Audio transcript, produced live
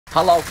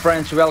Hello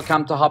friends,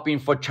 welcome to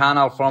hopeinfo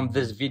channel. From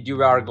this video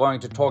we are going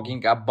to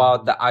talking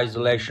about the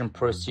isolation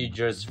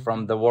procedures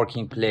from the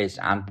working place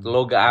and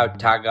logout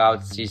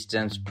tagout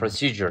systems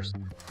procedures.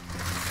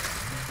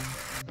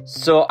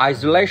 So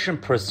isolation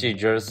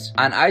procedures.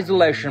 An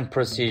isolation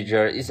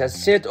procedure is a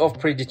set of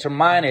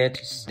predetermined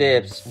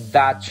steps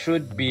that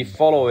should be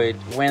followed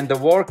when the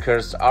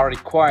workers are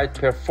required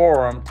to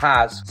perform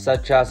tasks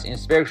such as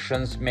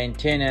inspections,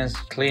 maintenance,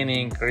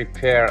 cleaning,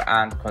 repair,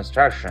 and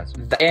construction.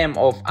 The aim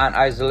of an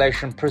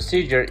isolation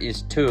procedure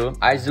is to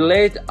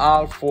isolate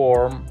all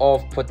form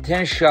of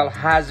potential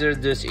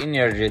hazardous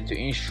energy to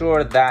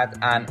ensure that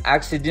an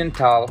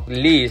accidental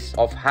release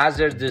of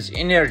hazardous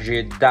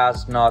energy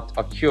does not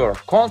occur.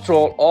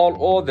 Control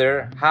all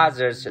other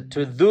hazards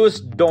to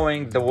those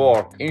doing the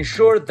work.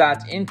 Ensure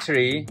that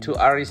entry to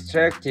a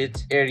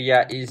restricted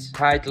area is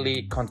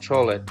tightly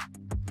controlled.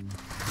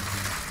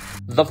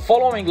 The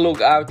following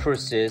logout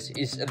process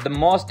is the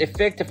most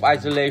effective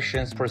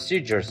isolation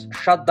procedures.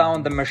 Shut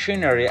down the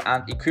machinery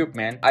and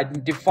equipment,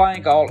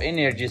 identifying all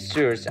energy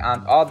sources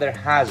and other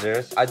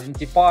hazards,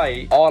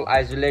 identify all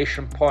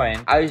isolation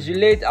points,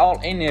 isolate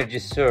all energy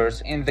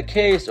sources. In the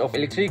case of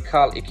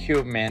electrical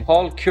equipment,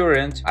 whole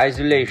current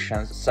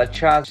isolations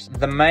such as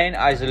the main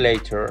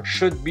isolator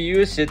should be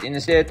used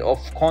instead of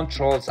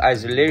controls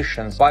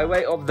isolations by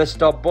way of the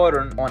stop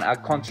button on a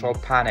control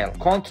panel.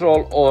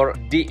 Control or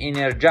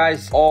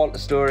de-energize all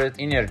stored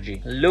energy.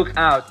 Look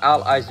out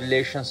all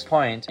isolation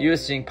points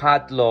using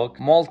padlock,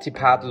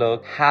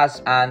 multi-padlock,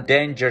 has and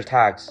danger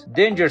tags.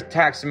 Danger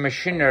tags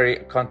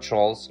machinery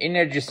controls,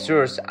 energy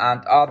source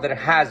and other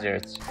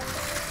hazards.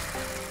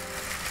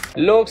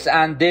 Locks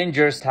and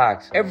danger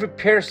tags. Every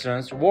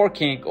person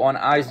working on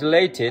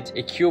isolated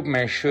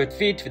equipment should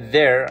fit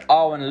their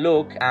own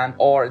lock and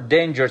or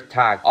danger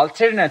tag.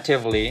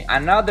 Alternatively,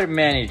 another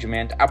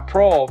management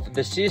approve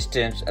the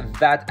systems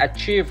that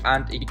achieve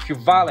an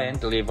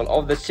equivalent level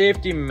of the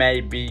safety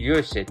may be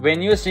used.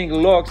 When using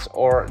locks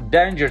or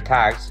danger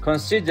tags,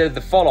 consider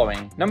the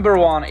following. Number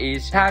 1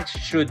 is tags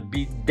should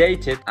be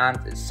dated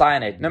and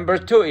signed. Number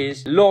 2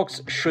 is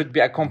locks should be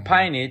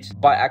accompanied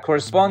by a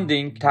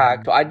corresponding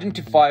tag to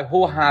identify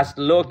who has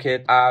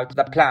located out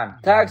the plan.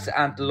 Tags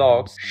and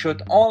locks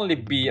should only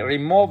be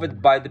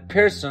removed by the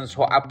persons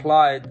who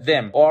applied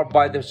them or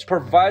by the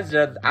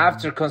supervisor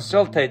after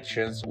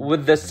consultations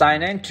with the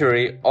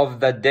signatory of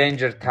the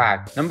danger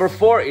tag. Number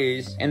 4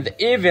 is in the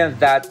event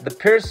that the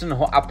person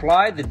who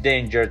applied the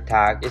danger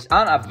tag is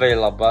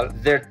unavailable,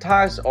 their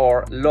tags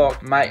or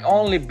lock may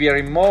only be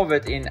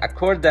removed in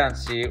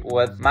accordance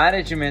with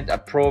management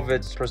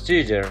approved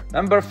procedure.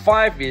 Number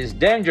 5 is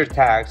danger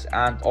tags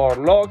and or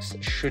locks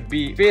should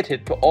be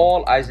fitted to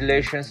all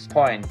isolation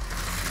points.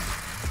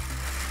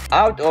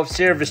 Out of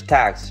service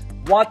tags.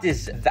 What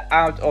is the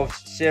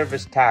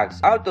out-of-service tags?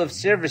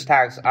 Out-of-service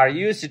tags are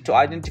used to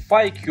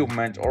identify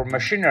equipment or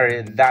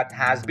machinery that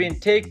has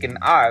been taken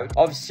out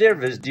of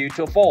service due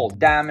to fault,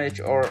 damage,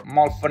 or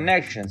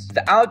malfunctions.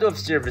 The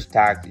out-of-service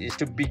tag is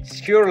to be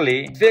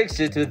securely fixed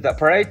to the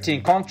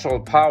operating control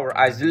power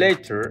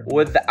isolator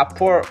with the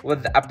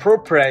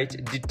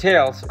appropriate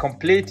details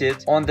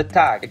completed on the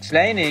tag,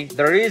 explaining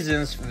the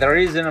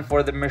reason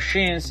for the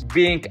machines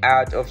being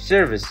out of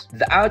service.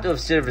 The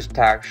out-of-service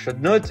tag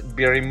should not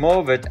be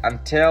removed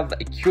until the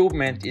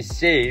equipment is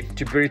safe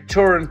to be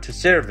returned to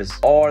service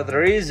or the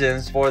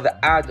reasons for the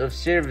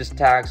out-of-service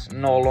tags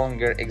no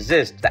longer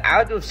exist. The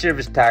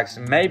out-of-service tags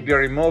may be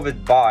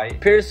removed by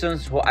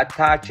persons who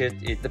attached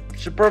it, the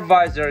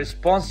supervisor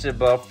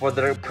responsible for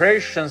the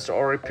reparations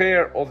or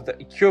repair of the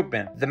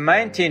equipment, the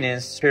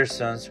maintenance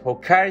persons who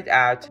carried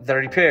out the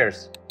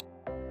repairs.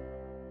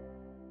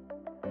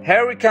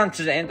 Here we come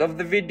to the end of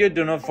the video.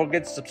 Do not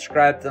forget to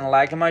subscribe and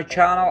like my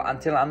channel.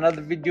 Until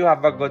another video,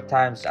 have a good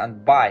times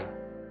and bye.